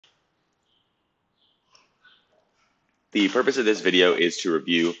The purpose of this video is to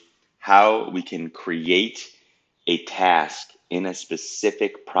review how we can create a task in a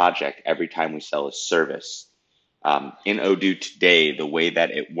specific project every time we sell a service. In Odoo today, the way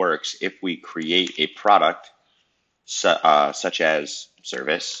that it works, if we create a product such as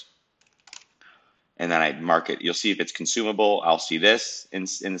service, and then I mark it, you'll see if it's consumable, I'll see this in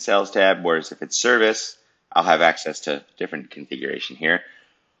the sales tab, whereas if it's service, I'll have access to different configuration here.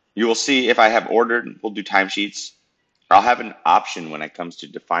 You will see if I have ordered, we'll do timesheets. I'll have an option when it comes to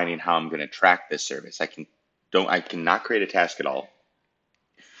defining how I'm going to track this service. I cannot create a task at all.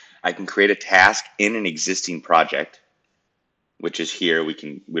 I can create a task in an existing project, which is here. We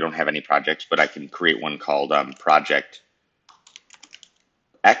don't have any projects, but I can create one called project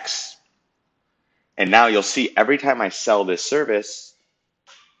X. And now you'll see every time I sell this service,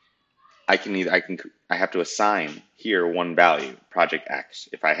 I have to assign here one value, project X.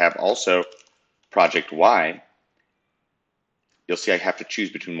 If I have also project Y, you'll see I have to choose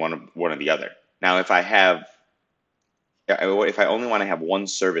between one or the other. Now, if I only want to have one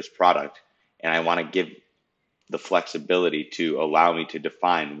service product and I want to give the flexibility to allow me to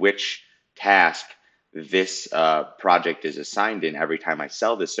define which task this project is assigned in every time I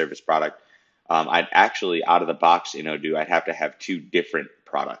sell this service product, I'd actually, out of the box in Odoo, I'd have to have two different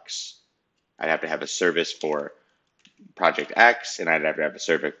products. I'd have to have a service for project X and I'd have to have a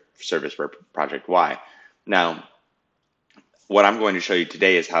service for project Y. Now, what I'm going to show you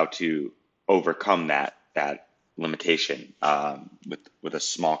today is how to overcome that limitation with a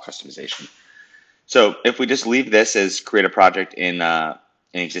small customization. So if we just leave this as create a project in an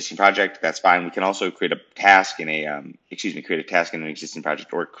existing project, that's fine. We can also create a task in create a task in an existing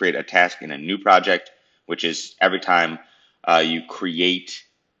project, or create a task in a new project, which is every time you create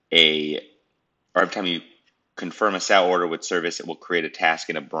or every time you confirm a sale order with service, it will create a task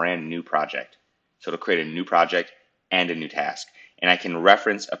in a brand new project. So it'll create a new project and a new task. And I can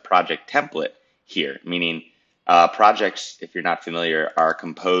reference a project template here, meaning projects, if you're not familiar, are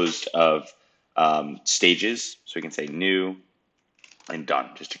composed of stages. So we can say new and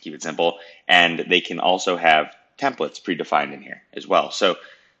done, just to keep it simple. And they can also have templates predefined in here as well. So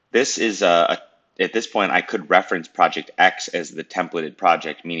this is at this point, I could reference project X as the templated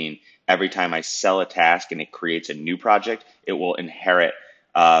project, meaning every time I sell a task and it creates a new project, it will inherit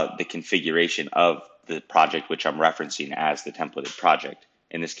the configuration of the project which I'm referencing as the templated project.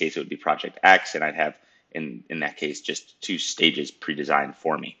 In this case, it would be project X, and I'd have, in that case, just two stages pre-designed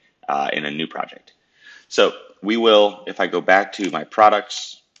for me in a new project. So we will, if I go back to my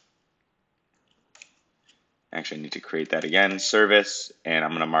products, actually I need to create that again, service, and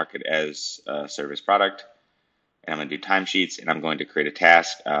I'm going to mark it as a service product, and I'm going to do timesheets, and I'm going to create a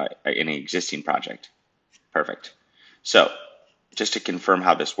task in an existing project. Perfect. So just to confirm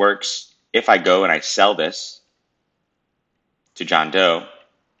how this works, if I go and I sell this to John Doe,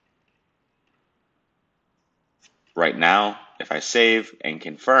 right now, if I save and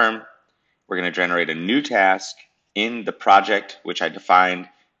confirm, we're going to generate a new task in the project, which I defined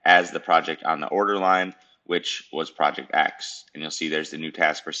as the project on the order line, which was project X. And you'll see there's the new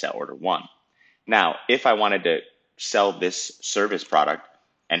task for sale order 1. Now, if I wanted to sell this service product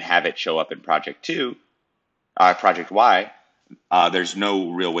and have it show up in project Y, there's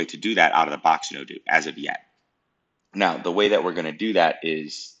no real way to do that out of the box in Odoo as of yet. Now, the way that we're going to do that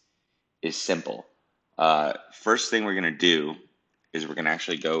is simple. First thing we're going to do is we're going to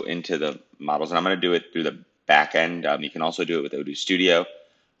actually go into the models, and I'm going to do it through the back end. You can also do it with Odoo Studio,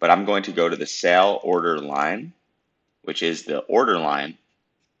 but I'm going to go to the sale order line, which is the order line,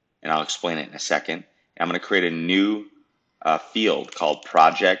 and I'll explain it in a second. I'm going to create a new field called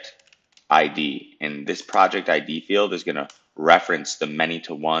project ID, and this project ID field is going to reference the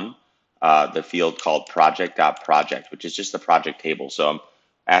many-to-one, the field called project.project, which is just the project table. So I'm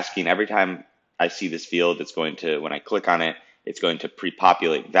asking every time I see this field, it's going to, when I click on it, it's going to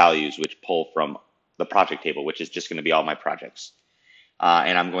pre-populate values which pull from the project table, which is just going to be all my projects.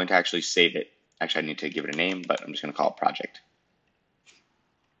 And I'm going to actually save it. Actually, I need to give it a name, but I'm just going to call it project.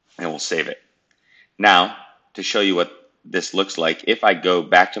 And we'll save it. Now, to show you what this looks like, if I go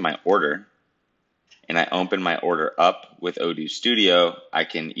back to my order and I open my order up with Odoo Studio, I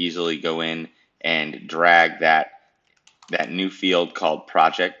can easily go in and drag that new field called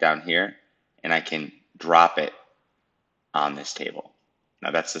project down here, and I can drop it on this table.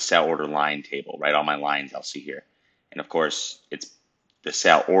 Now that's the sale order line table, right? All my lines I'll see here. And of course, it's the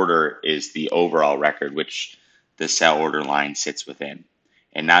sale order is the overall record, which the sale order line sits within.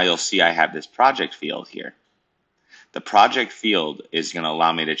 And now you'll see I have this project field here. The project field is going to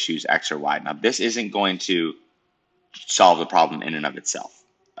allow me to choose X or Y. Now this isn't going to solve the problem in and of itself.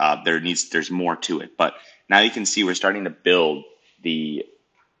 there's more to it. But now you can see we're starting to build the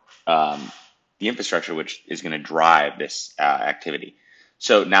um, the infrastructure which is going to drive this activity.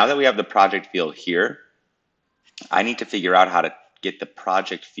 So now that we have the project field here, I need to figure out how to get the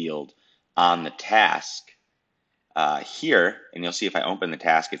project field on the task here, and you'll see if I open the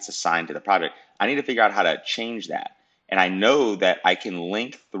task, it's assigned to the project. I need to figure out how to change that. And I know that I can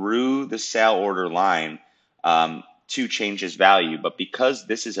link through the sale order line to change this value, but because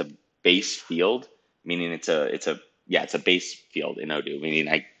this is a base field, meaning it's a base field in Odoo, meaning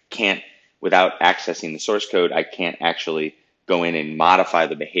I can't, without accessing the source code, I can't actually go in and modify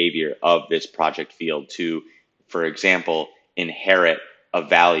the behavior of this project field to, for example, inherit a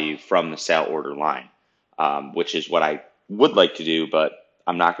value from the sale order line, which is what I would like to do, but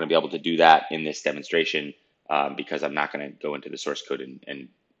I'm not going to be able to do that in this demonstration because I'm not going to go into the source code and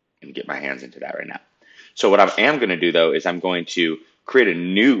get my hands into that right now. So what I am going to do, though, is I'm going to create a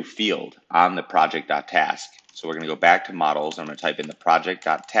new field on the project.task. So we're going to go back to models. I'm going to type in the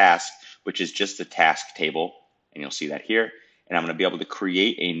project.task, which is just the task table, and you'll see that here. And I'm going to be able to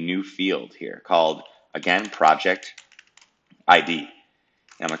create a new field here called, again, project ID. And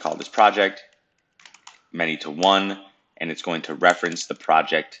I'm going to call this project many to 1, and it's going to reference the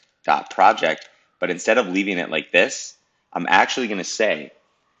project.project. But instead of leaving it like this, I'm actually going to say,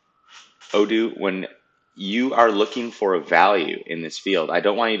 Odoo, when you are looking for a value in this field, I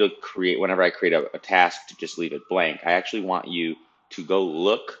don't want you to create, whenever I create a task, to just leave it blank. I actually want you to go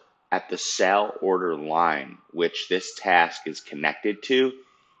look at the sale order line, which this task is connected to,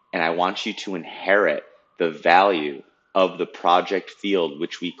 and I want you to inherit the value of the project field,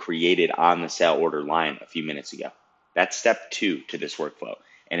 which we created on the sale order line a few minutes ago. That's step 2 to this workflow.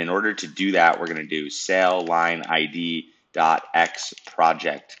 And in order to do that, we're going to do sale line ID dot X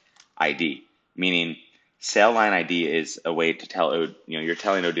project ID, meaning sale line ID is a way to tell Odoo, you're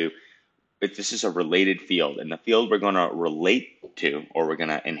telling Odoo if this is a related field, and the field we're going to relate to, or we're going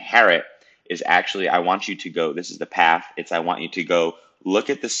to inherit, is actually, I want you to go, this is the path, I want you to go look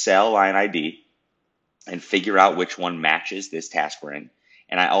at the sale line ID and figure out which one matches this task we're in.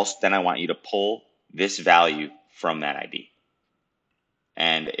 And then I want you to pull this value from that ID.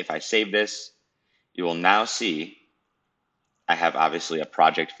 And if I save this, you will now see I have obviously a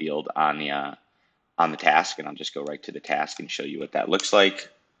project field on the task, and I'll just go right to the task and show you what that looks like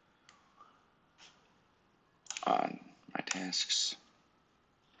on my tasks.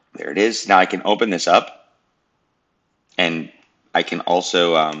 There it is. Now I can open this up, and I can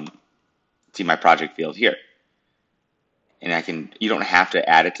also see my project field here. And you don't have to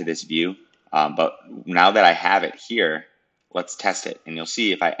add it to this view, but now that I have it here, let's test it. And you'll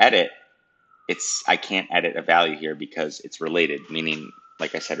see if I edit, I can't edit a value here because it's related, meaning,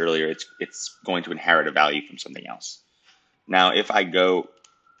 like I said earlier, it's going to inherit a value from something else. Now, if I go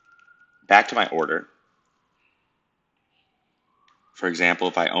back to my order, for example,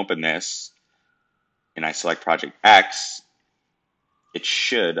 if I open this and I select project X, it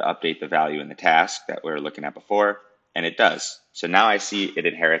should update the value in the task that we were looking at before, and it does. So now I see it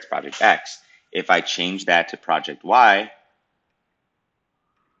inherits project X. If I change that to project Y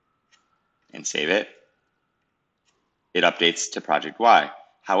and save it, it updates to project Y.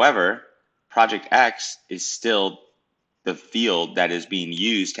 However, project X is still the field that is being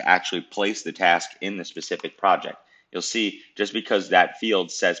used to actually place the task in the specific project. You'll see just because that field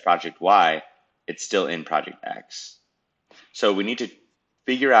says project Y, it's still in project X. So we need to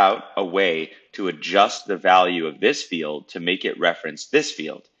figure out a way to adjust the value of this field to make it reference this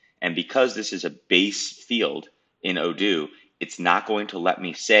field. And because this is a base field in Odoo, it's not going to let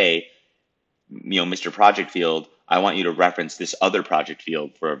me say, Mr. Project Field, I want you to reference this other project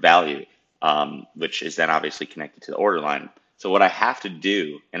field for a value, which is then obviously connected to the order line. So what I have to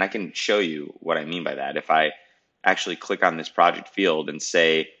do, and I can show you what I mean by that, if I actually click on this project field and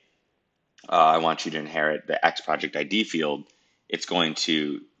say, I want you to inherit the X project ID field, it's going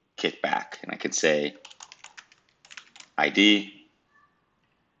to kick back. And I can say ID.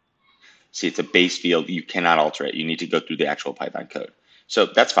 See, it's a base field. You cannot alter it. You need to go through the actual Python code. So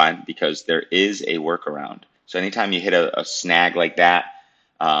that's fine because there is a workaround. So anytime you hit a snag like that,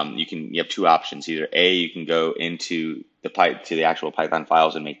 you have 2 options. Either A, you can go into the actual Python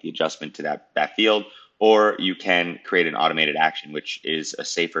files and make the adjustment to that field, or you can create an automated action, which is a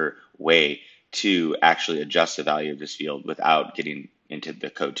safer way to actually adjust the value of this field without getting into the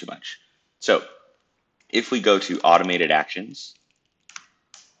code too much. So if we go to automated actions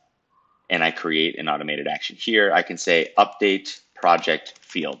and I create an automated action here, I can say update project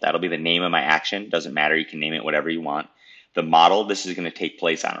field. That'll be the name of my action. Doesn't matter. You can name it whatever you want. The model this is going to take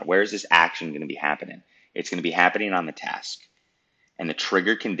place on. Where is this action going to be happening? It's going to be happening on the task. and the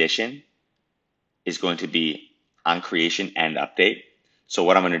trigger condition is going to be on creation and update. So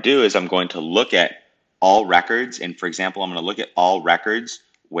what I'm going to do is I'm going to look at all records. And for example, I'm going to look at all records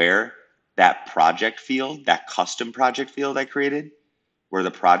where that project field, that custom project field I created, where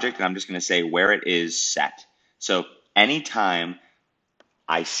the project, and I'm just going to say where it is set. So anytime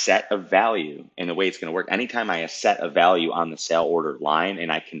I set a value, and the way it's going to work, anytime I set a value on the sale order line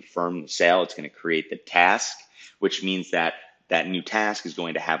and I confirm the sale, it's going to create the task, which means that that new task is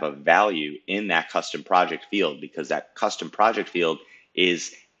going to have a value in that custom project field, because that custom project field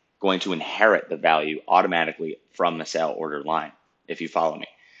is going to inherit the value automatically from the sale order line, if you follow me.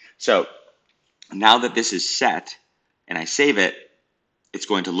 So now that this is set and I save it, it's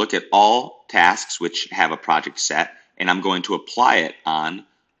going to look at all tasks which have a project set, and I'm going to apply it on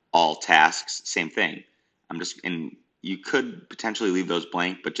all tasks. Same thing. And you could potentially leave those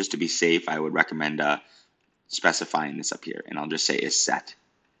blank, but just to be safe, I would recommend specifying this up here, and I'll just say is set.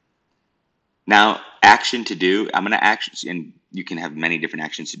 Now, action to do, I'm going to action, and you can have many different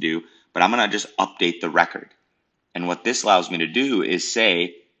actions to do, but I'm going to just update the record. And what this allows me to do is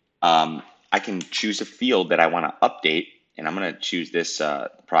say, I can choose a field that I want to update, and I'm going to choose this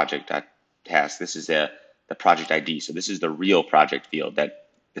project task. This is the project ID. So this is the real project field that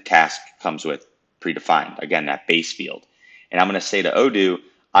the task comes with predefined. Again, that base field. And I'm going to say to Odoo,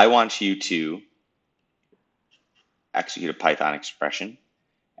 I want you to execute a Python expression.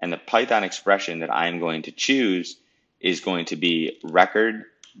 And the Python expression that I'm going to choose is going to be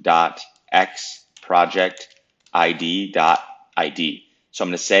record.xProjectID.id. So I'm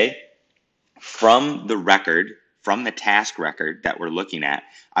going to say, from the record, from the task record that we're looking at,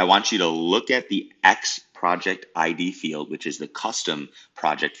 I want you to look at the X project ID field, which is the custom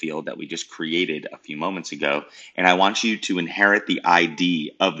project field that we just created a few moments ago, and I want you to inherit the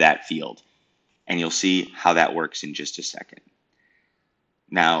ID of that field. And you'll see how that works in just a second.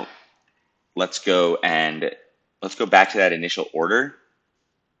 Now, let's go back to that initial order,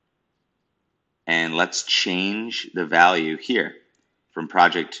 and let's change the value here from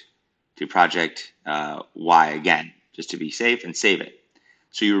project to project Y again, just to be safe, and save it.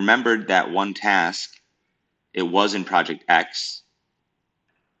 So you remembered that one task, it was in project X.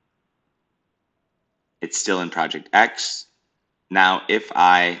 It's still in project X. Now,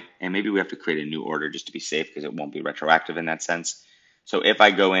 and maybe we have to create a new order just to be safe, because it won't be retroactive in that sense. So if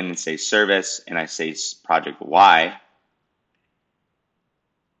I go in and say service, and I say project Y,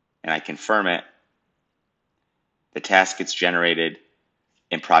 and I confirm it, the task gets generated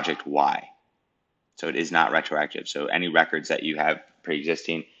in project Y. So it is not retroactive. So any records that you have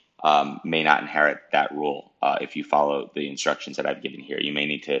pre-existing may not inherit that rule if you follow the instructions that I've given here. You may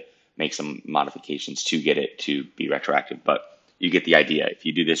need to make some modifications to get it to be retroactive, but you get the idea. If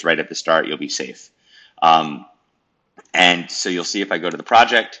you do this right at the start, you'll be safe. And so you'll see if I go to the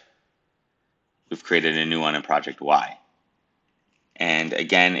project, we've created a new one in project Y. And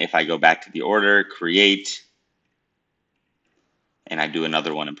again, if I go back to the order, create, and I do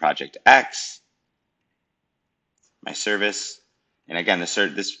another one in project X, my service, and again, this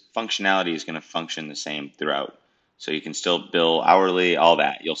functionality is going to function the same throughout. So you can still bill hourly, all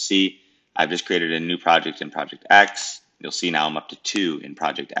that. You'll see I've just created a new project in project X. You'll see now I'm up to 2 in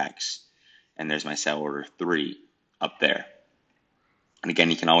project X. And there's my sale order 3 up there. And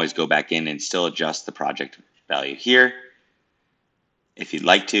again, you can always go back in and still adjust the project value here if you'd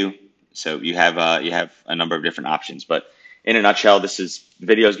like to. So you have a number of different options. But in a nutshell, the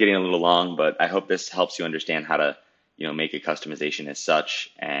video is getting a little long, but I hope this helps you understand how to make a customization as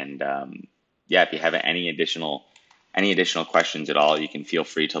such. And yeah, if you have any additional questions at all, you can feel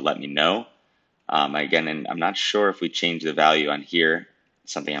free to let me know. Again, and I'm not sure if we change the value on here.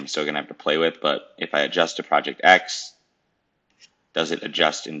 It's something I'm still going to have to play with, but if I adjust to project X, does it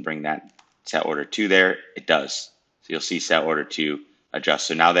adjust and bring that set order 2 there? It does. So you'll see set order 2 adjust.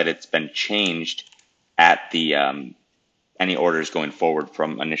 So now that it's been changed at the any orders going forward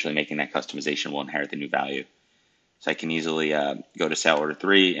from initially making that customization will inherit the new value. So I can easily go to sale order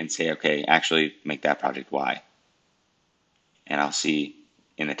 3 and say, okay, actually make that project Y. And I'll see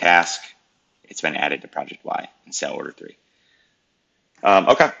in the task, it's been added to project Y in sale order 3.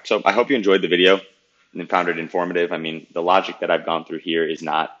 Okay, so I hope you enjoyed the video and found it informative. I mean, the logic that I've gone through here is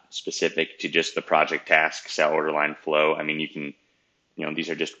not specific to just the project task, sale order line flow. I mean, you can,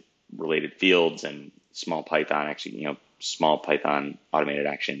 these are just related fields and small Python, actually, small Python automated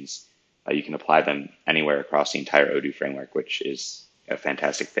actions. You can apply them anywhere across the entire Odoo framework, which is a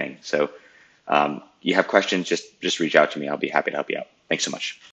fantastic thing. So you have questions, just reach out to me. I'll be happy to help you out. Thanks so much.